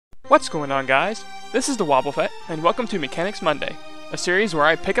What's going on, guys? This is DaWoblefet, and welcome to Mechanics Monday, a series where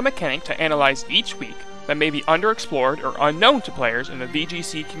I pick a mechanic to analyze each week that may be underexplored or unknown to players in the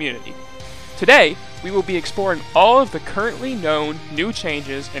VGC community. Today, we will be exploring all of the currently known new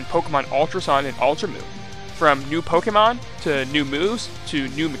changes in Pokemon Ultra Sun and Ultra Moon, from new Pokemon to new moves to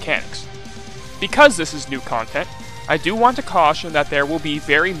new mechanics. Because this is new content, I do want to caution that there will be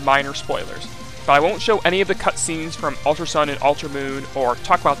very minor spoilers, but I won't show any of the cutscenes from Ultra Sun and Ultra Moon or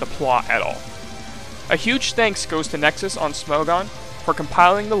talk about the plot at all. A huge thanks goes to Nexus on Smogon for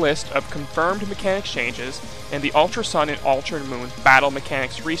compiling the list of confirmed mechanics changes in the Ultra Sun and Ultra Moon Battle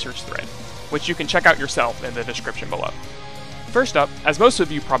Mechanics research thread, which you can check out yourself in the description below. First up, as most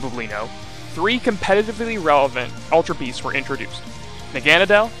of you probably know, 3 competitively relevant Ultra Beasts were introduced: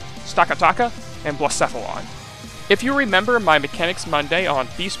 Naganadel, Stakataka, and Blacephalon. If you remember my Mechanics Monday on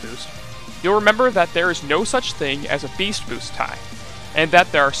Beast Boost, you'll remember that there is no such thing as a Beast Boost tie, and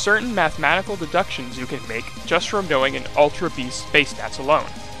that there are certain mathematical deductions you can make just from knowing an Ultra Beast's base stats alone.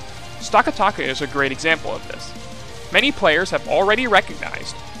 Stakataka is a great example of this. Many players have already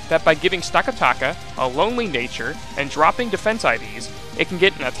recognized that by giving Stakataka a lonely nature and dropping defense IVs, it can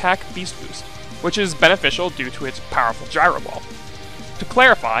get an attack Beast Boost, which is beneficial due to its powerful Gyro Ball. To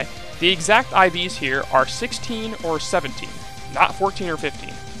clarify, the exact IVs here are 16 or 17, not 14 or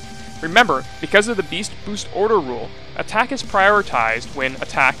 15. Remember, because of the Beast Boost order rule, attack is prioritized when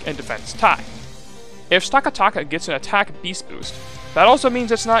attack and defense tie. If Stakataka gets an attack Beast Boost, that also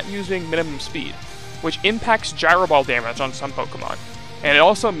means it's not using minimum speed, which impacts Gyro Ball damage on some Pokemon, and it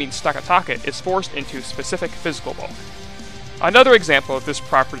also means Stakataka is forced into specific physical bulk. Another example of this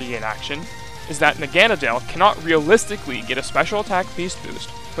property in action is that Naganadel cannot realistically get a special attack Beast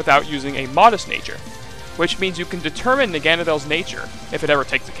Boost without using a modest nature, which means you can determine Naganadel's nature if it ever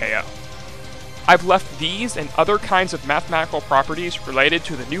takes a KO. I've left these and other kinds of mathematical properties related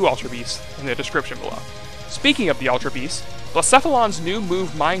to the new Ultra Beasts in the description below. Speaking of the Ultra Beasts, Blacephalon's new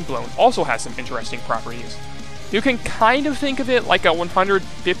move Mind Blown also has some interesting properties. You can kind of think of it like a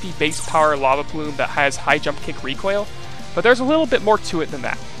 150 base power Lava Plume that has high jump kick recoil, but there's a little bit more to it than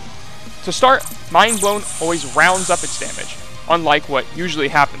that. To start, Mind Blown always rounds up its damage, unlike what usually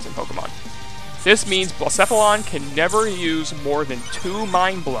happens in Pokemon. This means Blacephalon can never use more than 2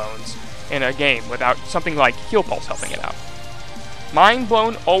 Mind Blowns in a game without something like Heal Pulse helping it out. Mind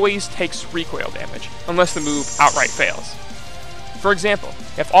Blown always takes recoil damage, unless the move outright fails. For example,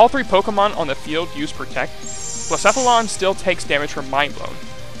 if all 3 Pokemon on the field use Protect, Blacephalon still takes damage from Mind Blown,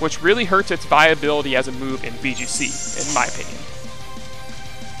 which really hurts its viability as a move in VGC, in my opinion.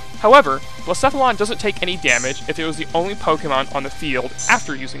 However, Blacephalon doesn't take any damage if it was the only Pokemon on the field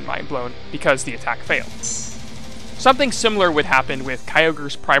after using Mind Blown because the attack failed. Something similar would happen with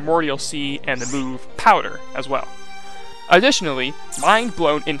Kyogre's Primordial Sea and the move Powder as well. Additionally, Mind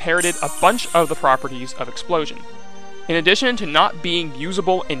Blown inherited a bunch of the properties of Explosion. In addition to not being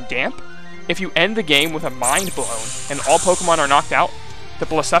usable in Damp, if you end the game with a Mind Blown and all Pokemon are knocked out, the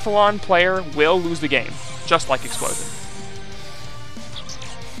Blacephalon player will lose the game, just like Explosion.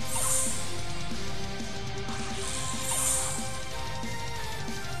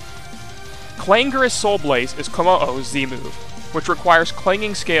 Clangorous Soul Blaze is Kommo-o's Z move, which requires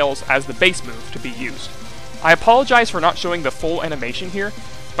Clanging Scales as the base move to be used. I apologize for not showing the full animation here,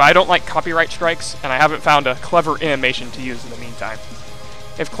 but I don't like copyright strikes, and I haven't found a clever animation to use in the meantime.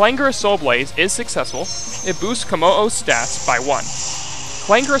 If Clangorous Soul Blaze is successful, it boosts Kommo-o's stats by 1.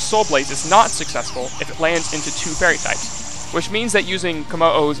 Clangorous Soul Blaze is not successful if it lands into 2 Fairy types, which means that using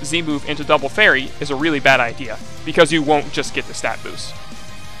Kommo-o's Z move into Double Fairy is a really bad idea, because you won't just get the stat boost.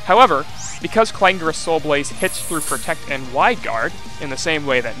 However, because Clangorous Soul Blaze hits through Protect and Wide Guard, in the same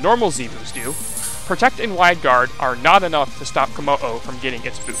way that normal Z moves do, Protect and Wide Guard are not enough to stop Kommo-o from getting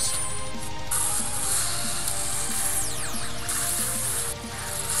its boost.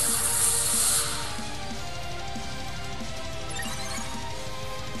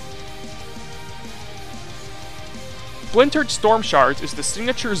 Splintered Storm Shards is the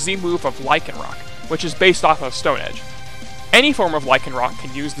signature Z move of Lycanroc, which is based off of Stone Edge. Any form of Lycanroc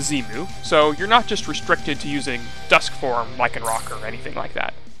can use the Z move, so you're not just restricted to using Dusk form Lycanroc or anything like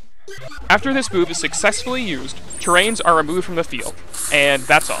that. After this move is successfully used, terrains are removed from the field, and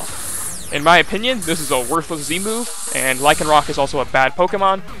that's all. In my opinion, this is a worthless Z move, and Lycanroc is also a bad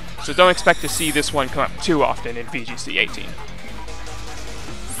Pokemon, so don't expect to see this one come up too often in VGC 18.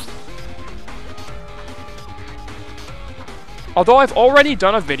 Although I've already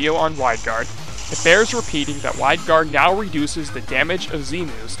done a video on Wide Guard, it bears repeating that Wide Guard now reduces the damage of Z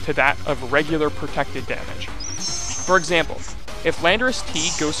moves to that of regular protected damage. For example, if Landorus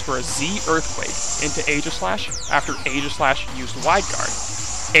T goes for a Z Earthquake into Aegislash after Aegislash used Wide Guard,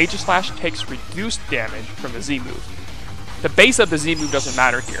 Aegislash takes reduced damage from the Z move. The base of the Z move doesn't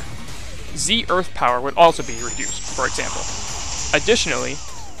matter here. Z Earth Power would also be reduced, for example. Additionally,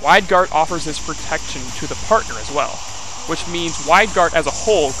 Wideguard offers this protection to the partner as well, which means Wideguard as a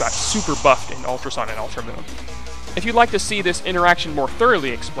whole got super buffed in Ultra Sun and Ultra Moon. If you'd like to see this interaction more thoroughly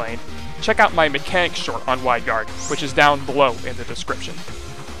explained, check out my mechanics short on Wideguard, which is down below in the description.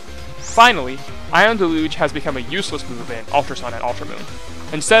 Finally, Ion Deluge has become a useless move in Ultra Sun and Ultra Moon.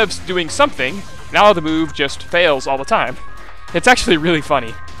 Instead of doing something, now the move just fails all the time. It's actually really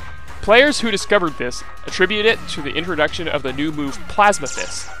funny. Players who discovered this attribute it to the introduction of the new move Plasma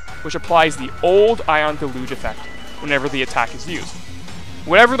Fist, which applies the old Ion Deluge effect whenever the attack is used.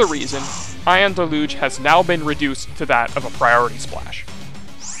 Whatever the reason, Ion Deluge has now been reduced to that of a priority splash.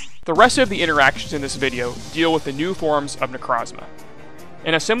 The rest of the interactions in this video deal with the new forms of Necrozma.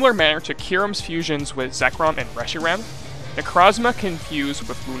 In a similar manner to Kyurem's fusions with Zekrom and Reshiram, Necrozma can fuse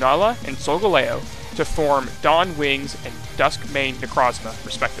with Lunala and Solgaleo to form Dawn Wings and Duskmane Necrozma,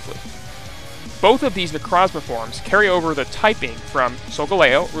 respectively. Both of these Necrozma forms carry over the typing from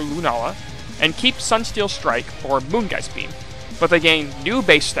Solgaleo or Lunala and keep Sunsteel Strike or Moongeist Beam, but they gain new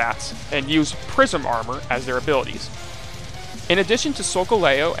base stats and use Prism Armor as their abilities. In addition to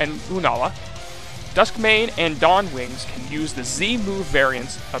Solgaleo and Lunala, Duskmane and Dawn Wings can use the Z move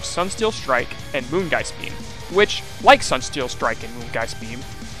variants of Sunsteel Strike and Moongeist Beam, which, like Sunsteel Strike and Moongeist Beam,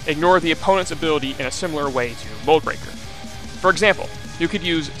 ignore the opponent's ability in a similar way to Moldbreaker. For example, you could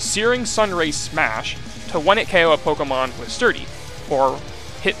use Searing Sunray Smash to one-hit KO a Pokemon with Sturdy, or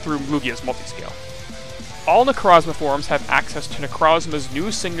hit through Lugia's Multiscale. All Necrozma forms have access to Necrozma's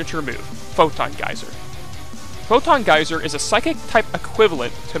new signature move, Photon Geyser. Photon Geyser is a Psychic-type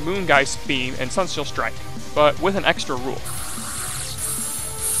equivalent to Moongeist Beam and Sunsteel Strike, but with an extra rule.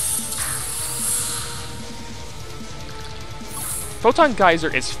 Photon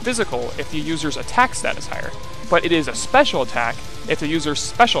Geyser is physical if the user's attack stat is higher, but it is a special attack if the user's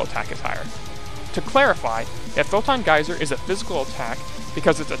special attack is higher. To clarify, if Photon Geyser is a physical attack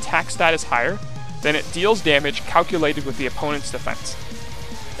because its attack stat is higher, then it deals damage calculated with the opponent's defense.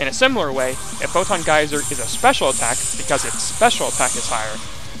 In a similar way, if Photon Geyser is a special attack because its special attack is higher,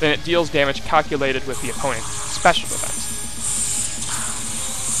 then it deals damage calculated with the opponent's special defense.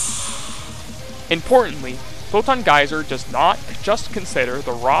 Importantly, Photon Geyser does not just consider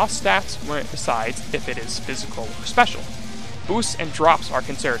the raw stats when it decides if it is physical or special. Boosts and drops are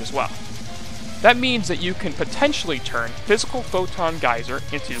considered as well. That means that you can potentially turn physical Photon Geyser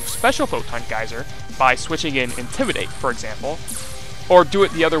into special Photon Geyser by switching in Intimidate, for example, or do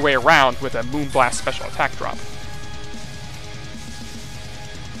it the other way around with a Moonblast special attack drop.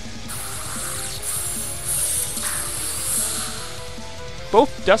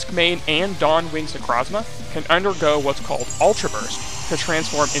 Both Duskmane and Dawn Wings Necrozma can undergo what's called Ultra Burst to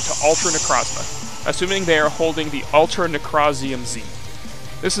transform into Ultra Necrozma, assuming they are holding the Ultra Necrozium Z.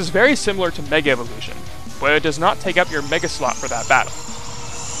 This is very similar to Mega Evolution, but it does not take up your Mega slot for that battle.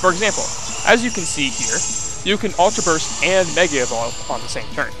 For example, as you can see here, you can Ultra Burst and Mega Evolve on the same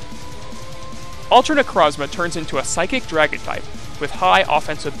turn. Ultra Necrozma turns into a Psychic Dragon type with high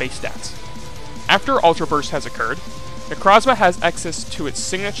offensive base stats. After Ultra Burst has occurred, Necrozma has access to its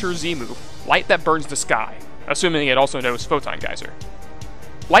signature Z move, Light That Burns the Sky, assuming it also knows Photon Geyser.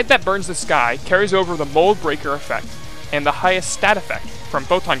 Light That Burns the Sky carries over the Mold Breaker effect and the highest stat effect from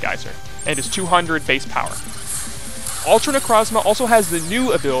Photon Geyser, and is 200 base power. Ultra Necrozma also has the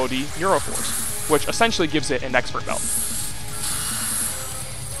new ability Neuroforce, which essentially gives it an expert belt.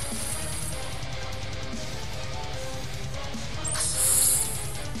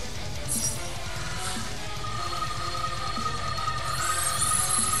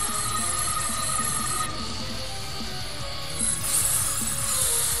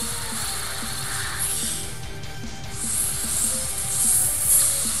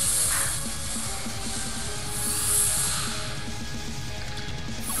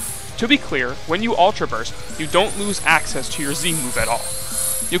 To be clear, when you Ultra Burst, you don't lose access to your Z move at all.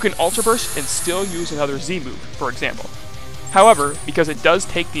 You can Ultra Burst and still use another Z move, for example. However, because it does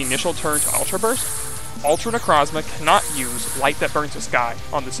take the initial turn to Ultra Burst, Ultra Necrozma cannot use Light That Burns the Sky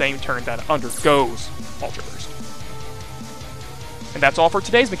on the same turn that it undergoes Ultra Burst. And that's all for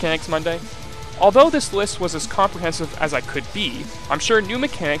today's Mechanics Monday. Although this list was as comprehensive as I could be, I'm sure new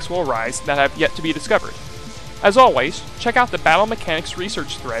mechanics will arise that have yet to be discovered. As always, check out the Battle Mechanics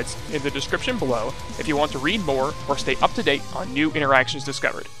research threads in the description below if you want to read more or stay up to date on new interactions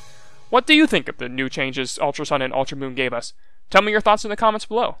discovered. What do you think of the new changes Ultra Sun and Ultra Moon gave us? Tell me your thoughts in the comments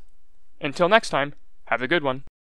below. Until next time, have a good one.